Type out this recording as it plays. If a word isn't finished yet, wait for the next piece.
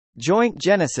Joint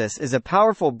Genesis is a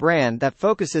powerful brand that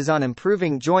focuses on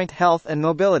improving joint health and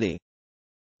mobility.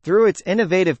 Through its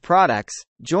innovative products,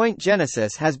 Joint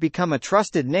Genesis has become a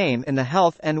trusted name in the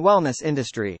health and wellness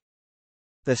industry.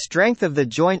 The strength of the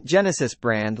Joint Genesis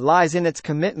brand lies in its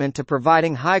commitment to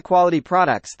providing high-quality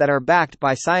products that are backed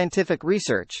by scientific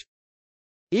research.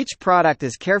 Each product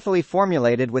is carefully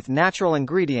formulated with natural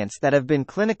ingredients that have been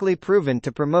clinically proven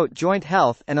to promote joint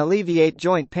health and alleviate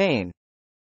joint pain.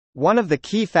 One of the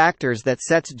key factors that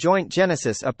sets Joint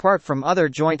Genesis apart from other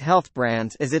joint health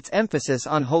brands is its emphasis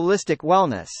on holistic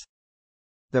wellness.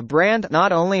 The brand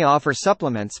not only offers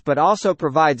supplements but also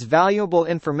provides valuable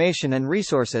information and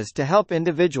resources to help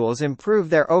individuals improve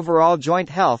their overall joint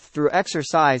health through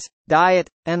exercise, diet,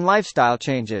 and lifestyle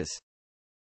changes.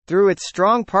 Through its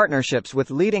strong partnerships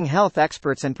with leading health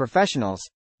experts and professionals,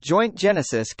 Joint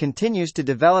Genesis continues to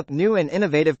develop new and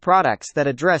innovative products that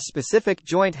address specific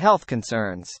joint health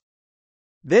concerns.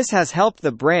 This has helped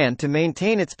the brand to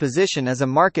maintain its position as a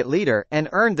market leader and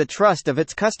earned the trust of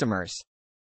its customers.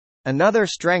 Another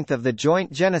strength of the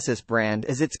Joint Genesis brand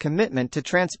is its commitment to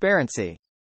transparency.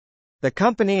 The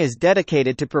company is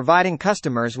dedicated to providing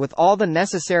customers with all the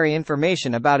necessary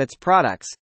information about its products,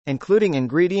 including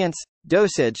ingredients,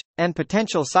 dosage, and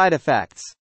potential side effects.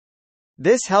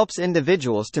 This helps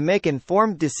individuals to make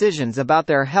informed decisions about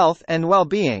their health and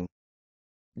well-being.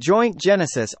 Joint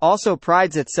Genesis also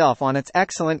prides itself on its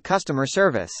excellent customer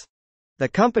service. The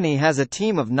company has a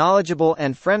team of knowledgeable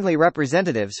and friendly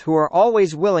representatives who are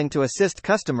always willing to assist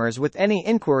customers with any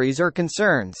inquiries or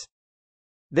concerns.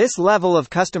 This level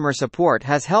of customer support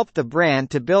has helped the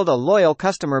brand to build a loyal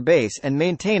customer base and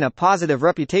maintain a positive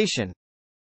reputation.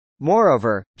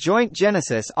 Moreover, Joint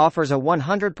Genesis offers a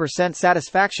 100%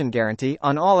 satisfaction guarantee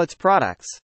on all its products.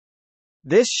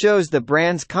 This shows the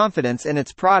brand's confidence in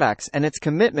its products and its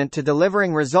commitment to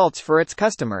delivering results for its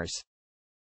customers.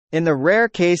 In the rare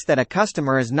case that a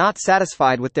customer is not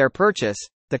satisfied with their purchase,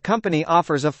 the company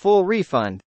offers a full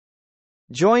refund.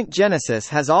 Joint Genesis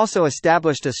has also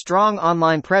established a strong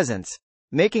online presence,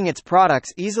 making its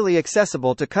products easily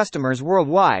accessible to customers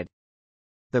worldwide.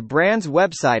 The brand's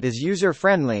website is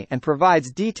user-friendly and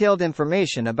provides detailed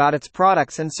information about its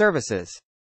products and services.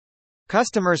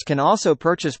 Customers can also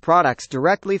purchase products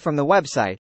directly from the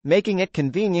website, making it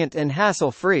convenient and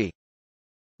hassle-free.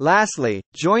 Lastly,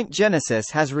 Joint Genesis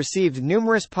has received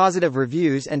numerous positive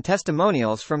reviews and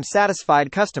testimonials from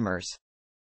satisfied customers.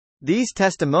 These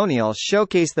testimonials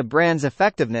showcase the brand's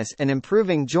effectiveness in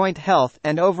improving joint health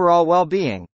and overall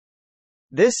well-being.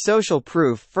 This social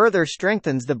proof further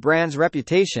strengthens the brand's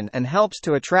reputation and helps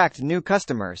to attract new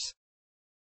customers.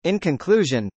 In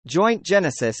conclusion, Joint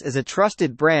Genesis is a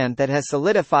trusted brand that has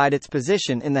solidified its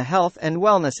position in the health and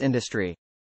wellness industry.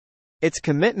 Its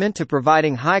commitment to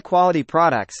providing high-quality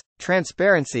products,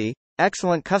 transparency,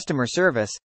 excellent customer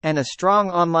service, and a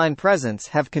strong online presence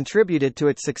have contributed to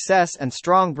its success and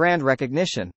strong brand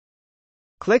recognition.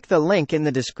 Click the link in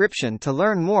the description to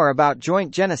learn more about Joint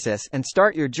Genesis and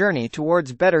start your journey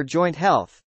towards better joint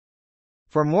health.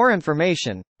 For more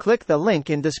information, click the link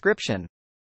in description.